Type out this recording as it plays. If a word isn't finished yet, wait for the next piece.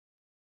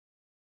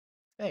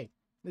Hey,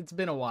 it's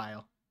been a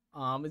while.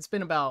 It's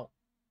been about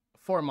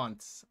 4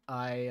 months.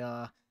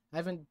 I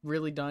haven't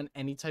really done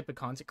any type of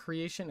content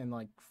creation in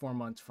like 4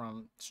 months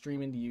from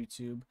streaming to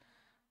YouTube.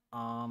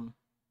 Um,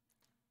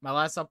 my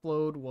last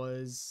upload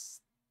was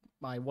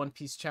my One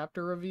Piece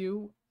chapter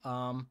review.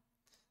 And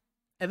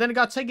then it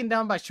got taken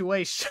down by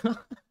Shueisha,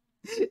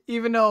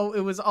 even though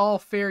it was all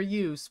fair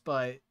use.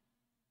 But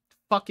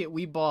fuck it,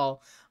 we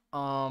ball.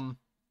 Um,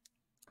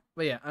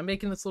 but yeah, I'm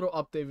making this little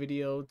update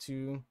video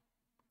to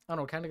I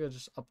don't know, kind of go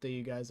just update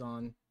you guys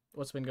on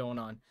what's been going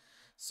on.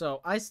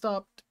 So I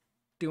stopped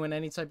doing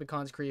any type of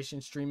content creation,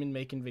 streaming,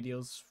 making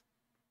videos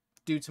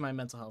due to my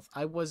mental health.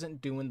 I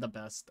wasn't doing the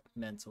best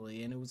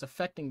mentally, and it was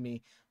affecting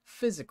me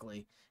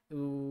physically. It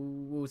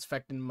was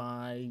affecting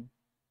my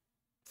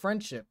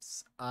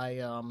friendships.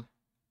 I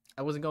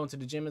wasn't going to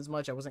the gym as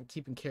much. I wasn't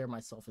keeping care of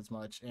myself as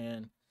much,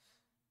 and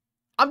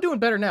I'm doing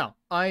better now.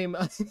 I'm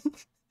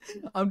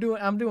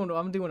doing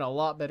a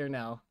lot better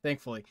now,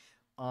 thankfully.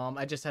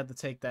 I just had to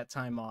take that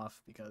time off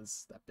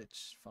because that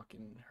bitch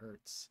fucking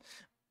hurts.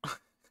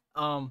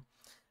 um,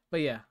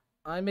 but yeah,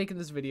 I'm making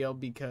this video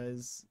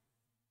because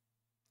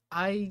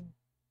I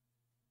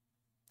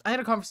I had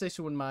a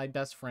conversation with my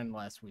best friend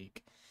last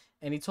week,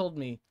 and he told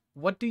me,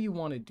 "What do you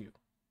want to do?"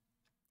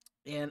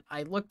 And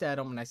I looked at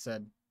him and I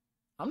said,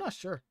 "I'm not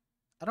sure.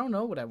 I don't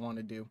know what I want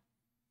to do."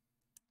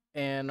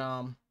 And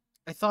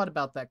I thought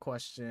about that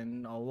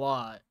question a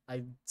lot.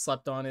 I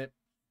slept on it,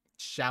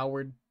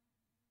 showered,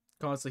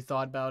 constantly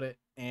thought about it,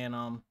 and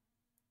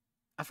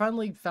I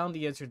finally found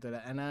the answer to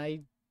that. And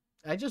I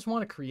just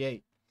want to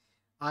create.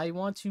 I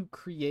want to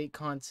create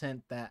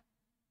content that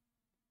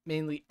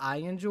mainly I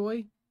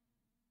enjoy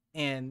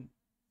and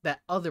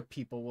that other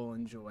people will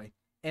enjoy.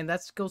 And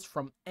that goes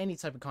from any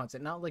type of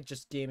content, not like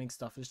just gaming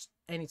stuff, it's just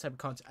any type of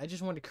content. I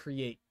just want to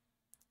create.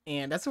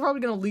 And that's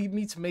probably gonna lead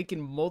me to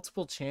making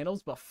multiple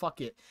channels, but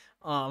fuck it.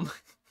 Um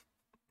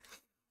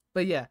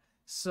but yeah,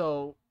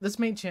 so this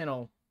main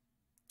channel,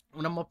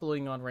 what I'm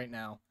uploading on right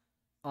now,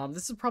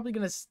 this is probably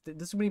this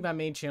will be my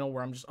main channel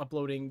where I'm just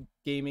uploading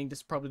gaming.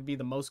 This will probably be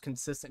the most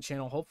consistent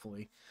channel,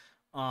 hopefully.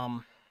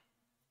 Um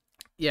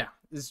yeah,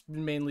 this is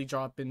mainly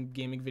dropping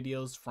gaming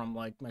videos from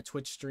like my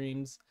Twitch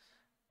streams.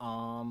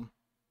 Um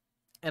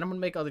and I'm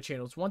gonna make other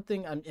channels. One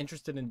thing I'm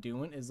interested in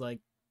doing is like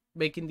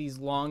making these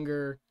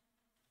longer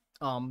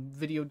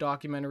video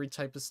documentary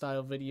type of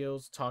style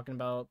videos talking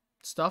about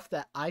stuff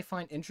that I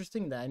find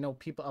interesting that I know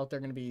people out there are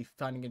going to be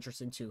finding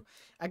interesting too.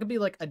 I could be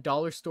like a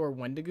dollar store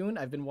Wendigoon.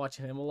 I've been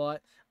watching him a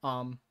lot.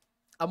 I'm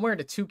wearing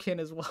a toucan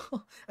as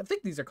well. I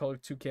think these are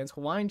called toucans,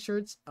 Hawaiian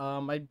shirts.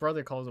 My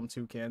brother calls them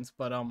toucans,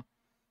 but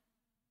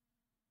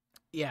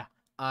yeah,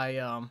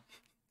 I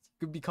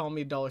could be calling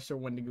me a dollar store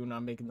Wendigoon when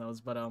I'm making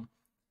those, but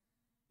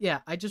yeah,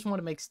 I just want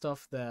to make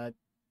stuff that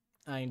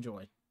I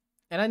enjoy.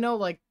 And I know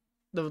like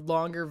the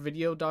longer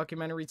video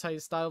documentary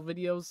type style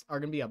videos are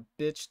gonna be a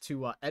bitch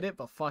to edit,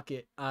 but fuck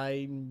it,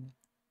 I'm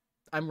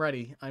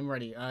ready. I'm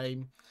ready.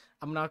 I'm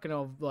not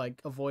gonna like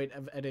avoid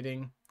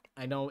editing.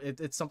 I know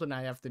it's something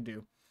I have to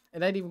do,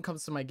 and that even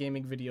comes to my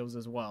gaming videos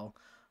as well.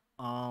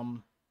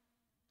 Um,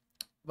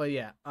 but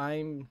yeah,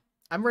 I'm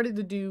ready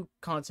to do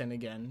content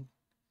again.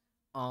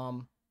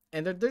 Um,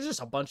 and there's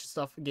just a bunch of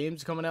stuff,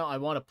 games coming out I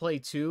want to play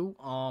too.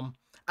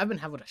 I've been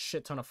having a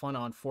shit ton of fun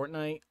on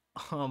Fortnite.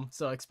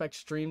 So I expect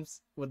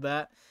streams with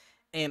that.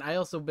 And I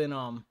also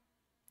been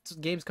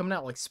games coming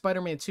out like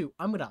Spider-Man 2.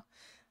 I'm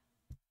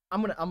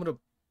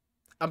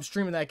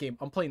streaming that game.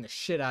 I'm playing the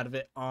shit out of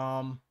it.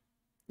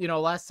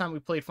 Last time we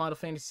played Final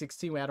Fantasy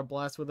 16, we had a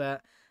blast with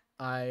that.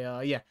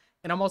 Yeah.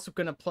 And I'm also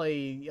gonna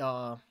play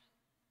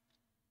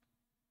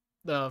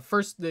the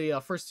first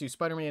two,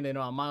 Spider-Man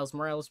and Miles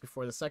Morales,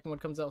 before the second one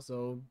comes out,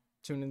 so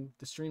tune in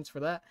the streams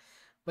for that.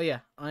 But yeah,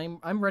 I'm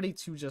ready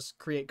to just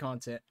create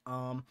content.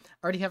 I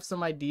already have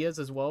some ideas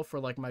as well for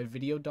like my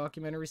video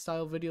documentary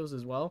style videos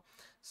as well.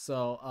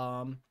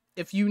 So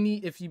if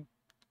you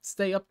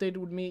stay updated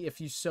with me, if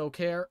you so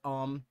care,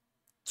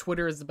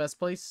 Twitter is the best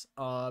place.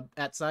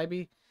 At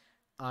Cybeyy.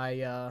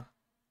 I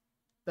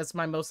That's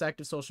my most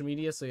active social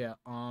media. So yeah,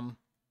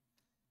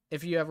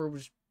 if you ever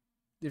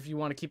if you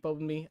want to keep up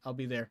with me, I'll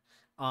be there.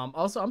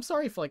 Also, I'm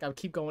sorry if like I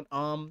keep going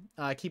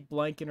I keep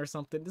blanking or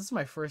something. This is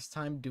my first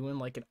time doing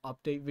like an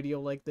update video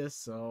like this,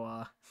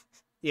 so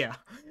yeah,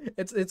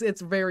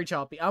 it's very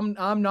choppy.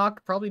 I'm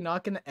not probably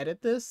not gonna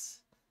edit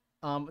this.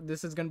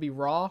 This is gonna be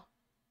raw,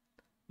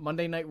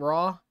 Monday Night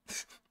Raw.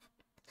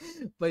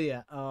 But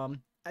yeah,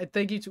 I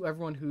thank you to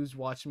everyone who's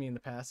watched me in the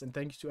past, and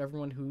thank you to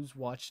everyone who's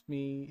watched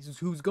me,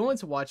 who's going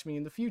to watch me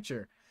in the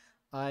future.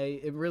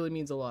 It really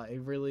means a lot.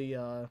 It really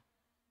it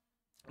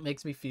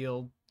makes me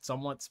feel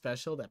somewhat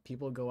special that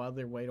people go out of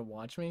their way to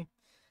watch me.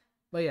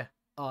 But yeah,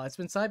 it's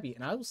been Cybeyy,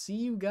 and I will see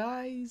you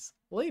guys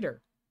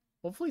later.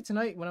 Hopefully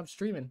tonight when I'm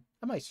streaming.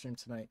 I might stream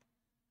tonight.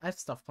 I have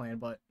stuff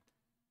planned, but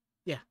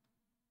yeah.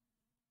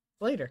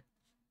 Later.